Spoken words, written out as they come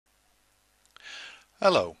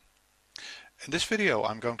Hello. In this video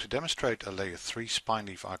I'm going to demonstrate a layer 3 spine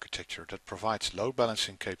leaf architecture that provides load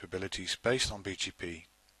balancing capabilities based on BGP.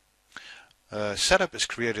 Setup is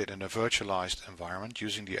created in a virtualized environment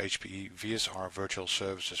using the HPE VSR Virtual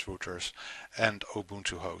Services Routers and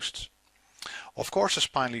Ubuntu hosts. Of course, the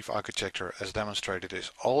spine leaf architecture as demonstrated is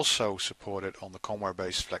also supported on the Comware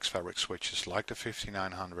based FlexFabric switches like the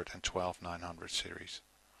 50900 and 12900 series.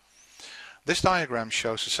 This diagram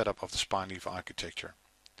shows the setup of the spine leaf architecture.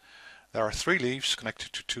 There are 3 leaves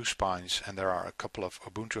connected to 2 spines, and there are a couple of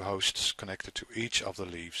Ubuntu hosts connected to each of the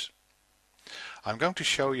leaves. I'm going to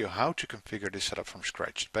show you how to configure this setup from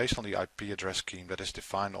scratch based on the IP address scheme that is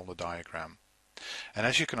defined on the diagram. And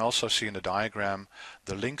as you can also see in the diagram,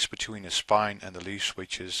 the links between the spine and the leaf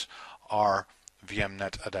switches are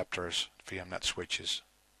VMnet adapters, VMnet switches.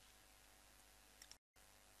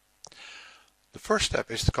 The first step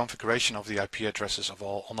is the configuration of the IP addresses on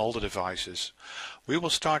all the devices. We will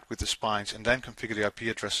start with the spines and then configure the IP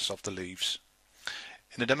addresses of the leaves.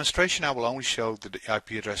 In the demonstration I will only show the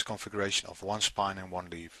IP address configuration of one spine and one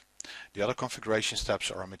leaf. The other configuration steps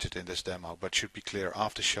are omitted in this demo, but should be clear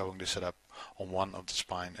after showing the setup on one of the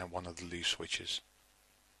spine and one of the leaf switches.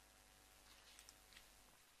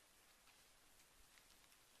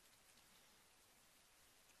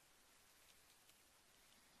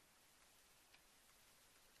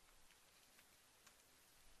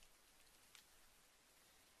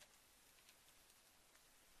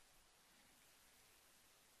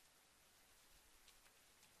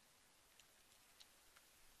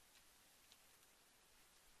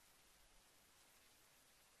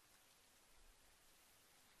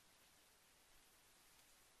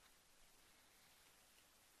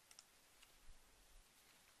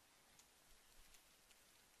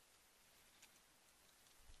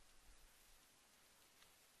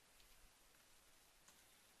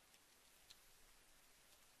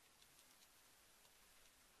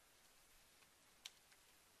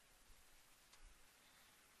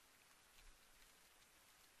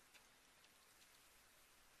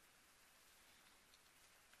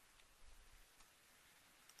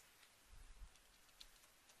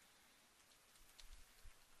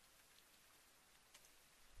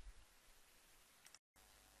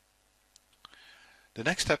 The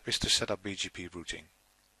next step is to set up BGP routing.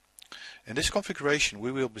 In this configuration we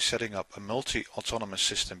will be setting up a multi-autonomous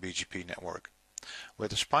system BGP network, where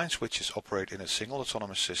the spine switches operate in a single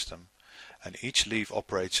autonomous system and each leaf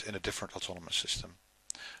operates in a different autonomous system.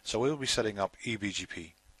 So we will be setting up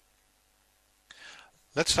eBGP.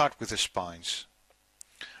 Let's start with the spines.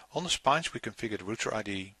 On the spines we configure the router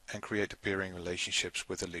ID and create the peering relationships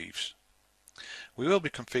with the leaves. We will be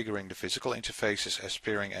configuring the physical interfaces as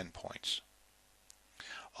peering endpoints.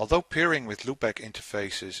 Although peering with loopback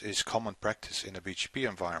interfaces is common practice in a BGP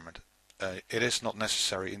environment, it is not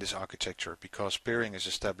necessary in this architecture because peering is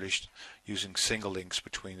established using single links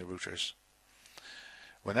between the routers.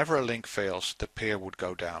 Whenever a link fails, the peer would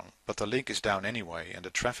go down, but the link is down anyway and the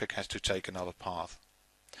traffic has to take another path.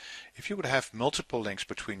 If you would have multiple links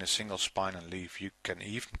between a single spine and leaf, you can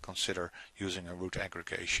even consider using a route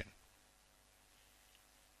aggregation.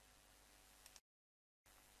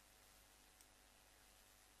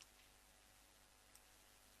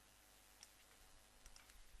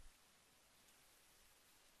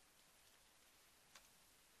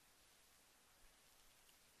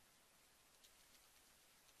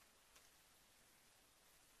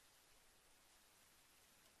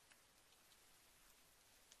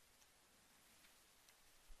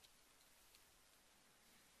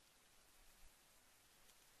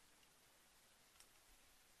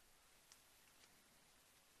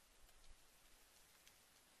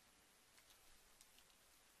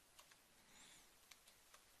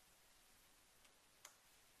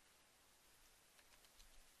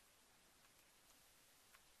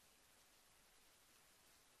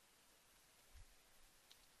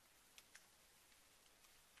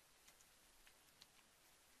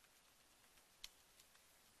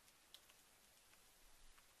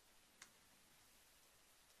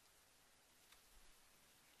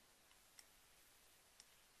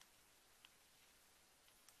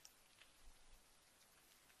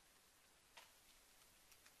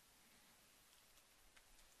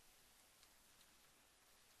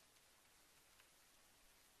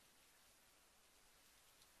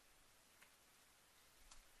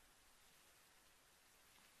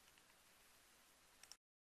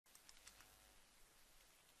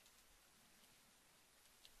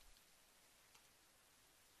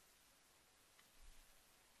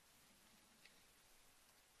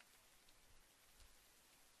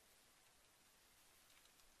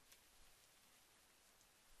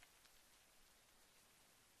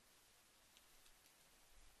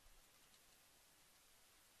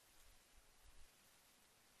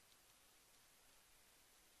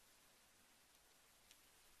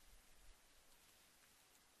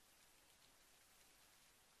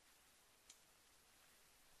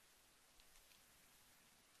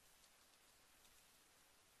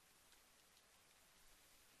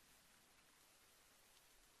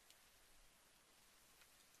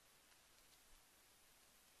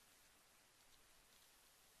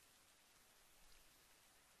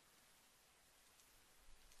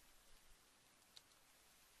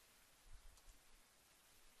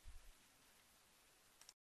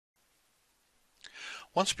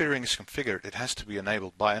 Once peering is configured, it has to be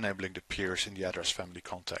enabled by enabling the peers in the address family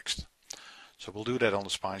context. So we'll do that on the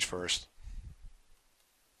spines first.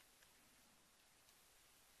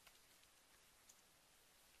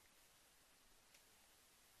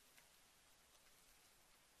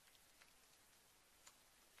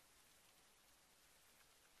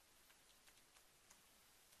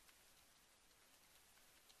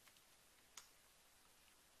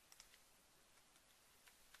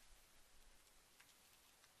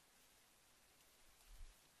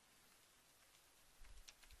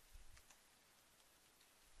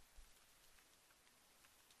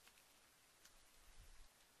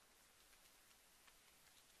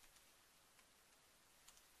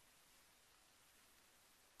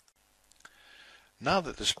 Now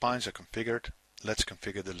that the spines are configured, let's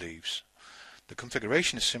configure the leaves. The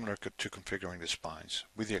configuration is similar to configuring the spines,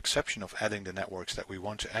 with the exception of adding the networks that we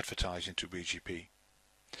want to advertise into BGP.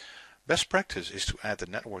 Best practice is to add the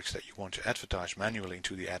networks that you want to advertise manually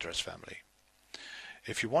into the address family.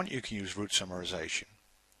 If you want, you can use route summarization.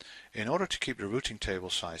 In order to keep the routing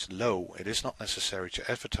table size low, it is not necessary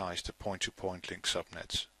to advertise the point-to-point link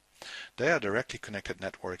subnets. They are directly connected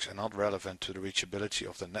networks and not relevant to the reachability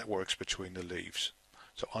of the networks between the leaves.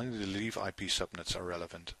 So only the leaf IP subnets are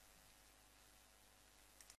relevant.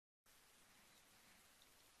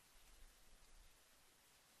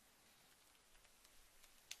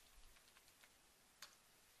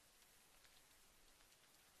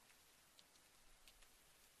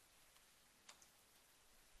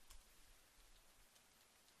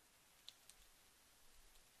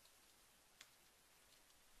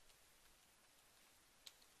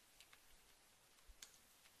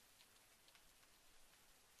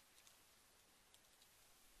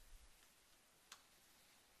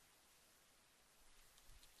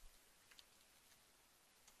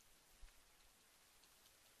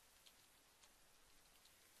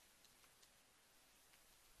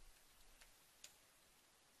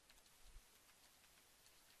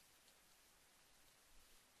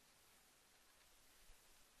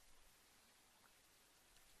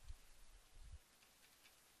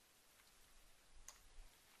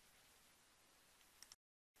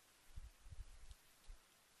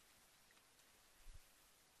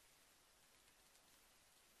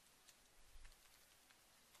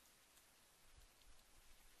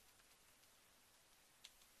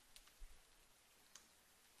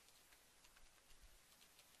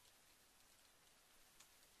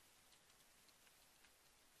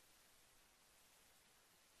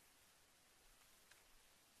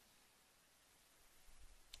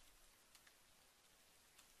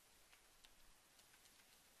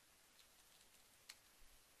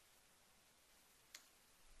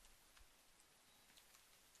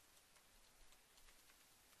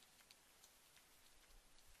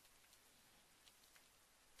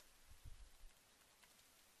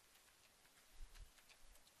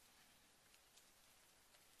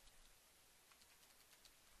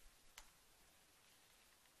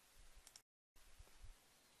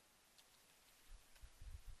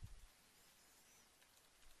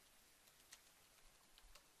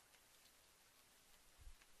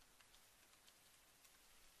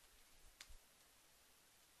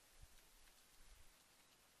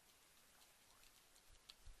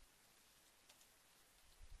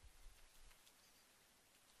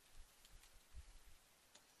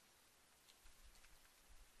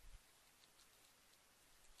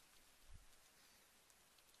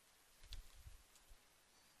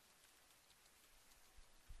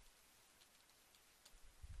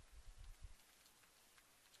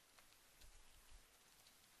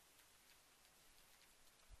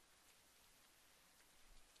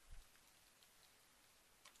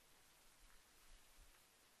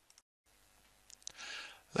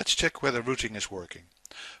 Let's check whether routing is working.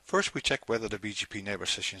 First, we check whether the BGP neighbor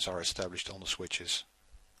sessions are established on the switches.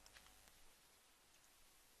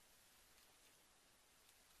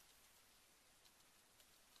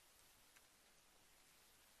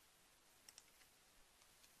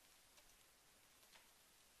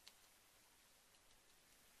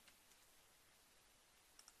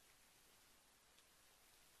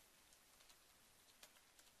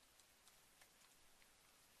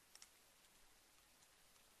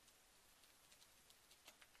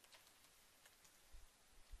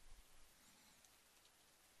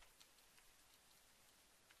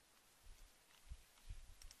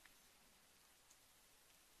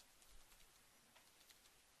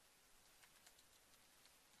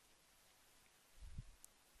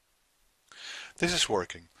 This is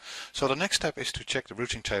working. So the next step is to check the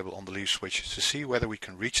routing table on the leaf switches to see whether we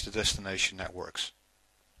can reach the destination networks.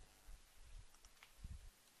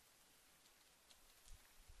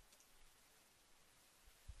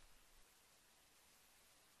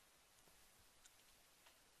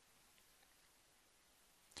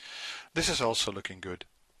 This is also looking good.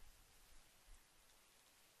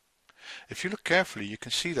 If you look carefully, you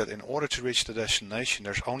can see that in order to reach the destination,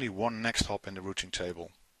 there's only one next hop in the routing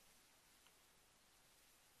table.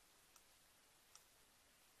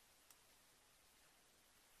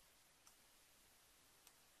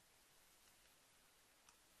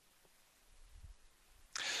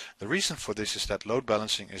 The reason for this is that load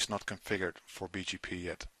balancing is not configured for BGP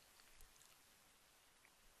yet.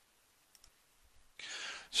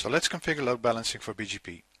 So let's configure load balancing for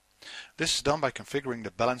BGP. This is done by configuring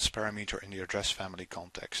the balance parameter in the address family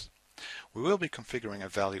context. We will be configuring a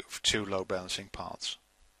value of 2 load balancing paths.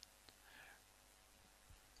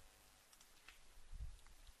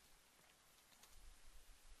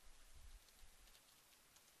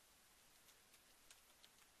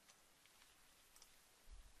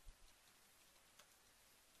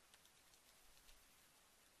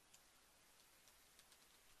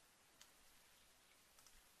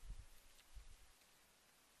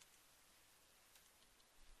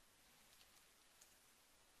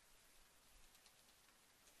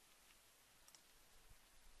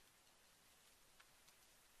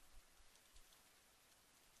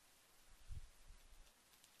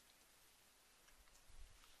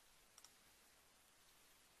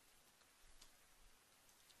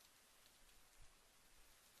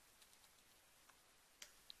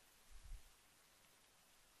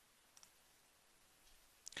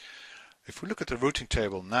 If we look at the routing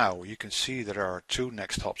table now, you can see there are 2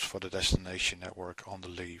 next hops for the destination network on the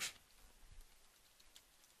leaf.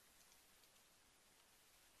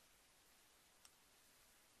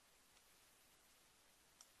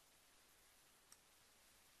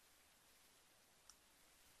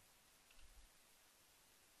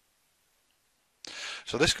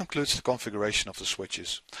 So this concludes the configuration of the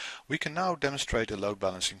switches. We can now demonstrate the load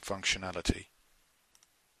balancing functionality.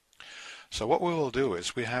 So what we will do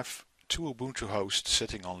is we have 2 Ubuntu hosts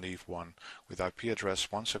sitting on leaf 1 with IP address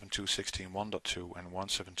 172.16.1.2 and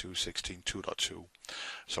 172.16.2.2.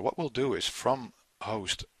 So what we'll do is from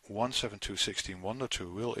host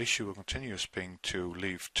 172.16.1.2 we'll issue a continuous ping to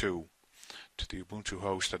leaf 2 to the Ubuntu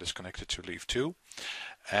host that is connected to leaf 2,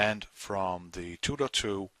 and from the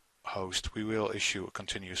 2.2 host we will issue a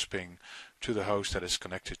continuous ping to the host that is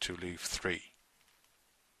connected to leaf 3.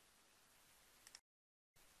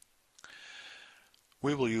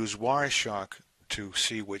 We will use Wireshark to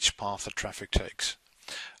see which path the traffic takes.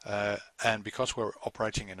 And because we're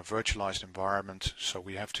operating in a virtualized environment, so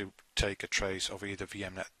we have to take a trace of either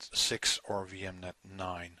VMnet 6 or VMnet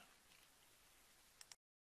 9.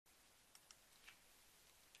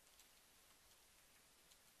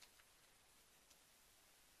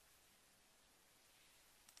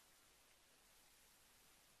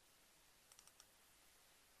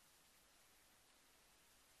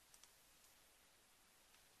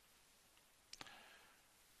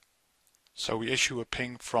 So we issue a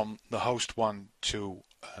ping from the host 1 to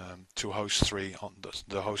host 3 on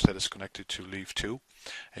the host that is connected to leaf 2,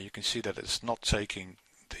 and you can see that it's not taking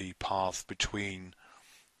the path between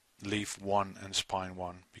leaf 1 and spine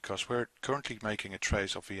 1 because we're currently making a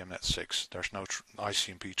trace of VMnet 6. There's no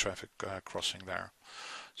ICMP traffic crossing there.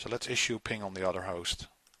 So let's issue a ping on the other host.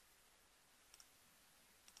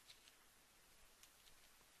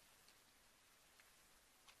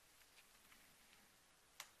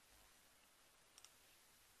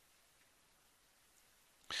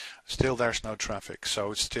 Still there's no traffic,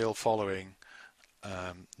 so it's still following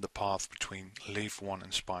the path between leaf 1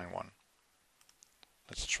 and spine 1.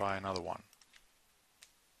 Let's try another one.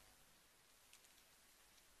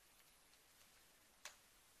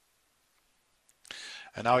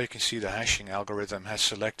 And now you can see the hashing algorithm has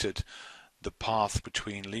selected the path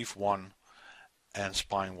between leaf 1 and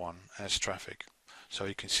spine 1 as traffic. So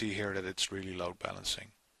you can see here that it's really load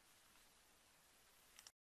balancing.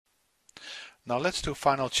 Now let's do a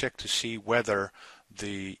final check to see whether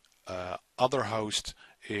the other host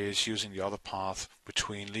is using the other path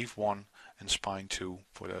between leaf 1 and spine 2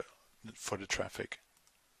 for the traffic.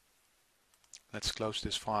 Let's close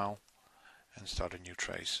this file and start a new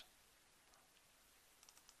trace.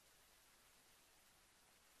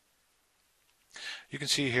 You can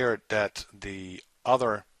see here that the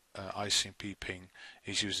other ICMP ping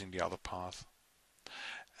is using the other path,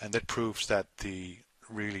 and that proves that the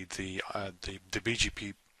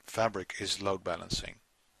BGP fabric is load balancing.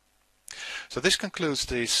 So this concludes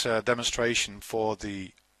this demonstration for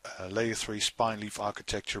the layer 3 spine leaf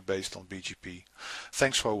architecture based on BGP.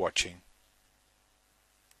 Thanks for watching.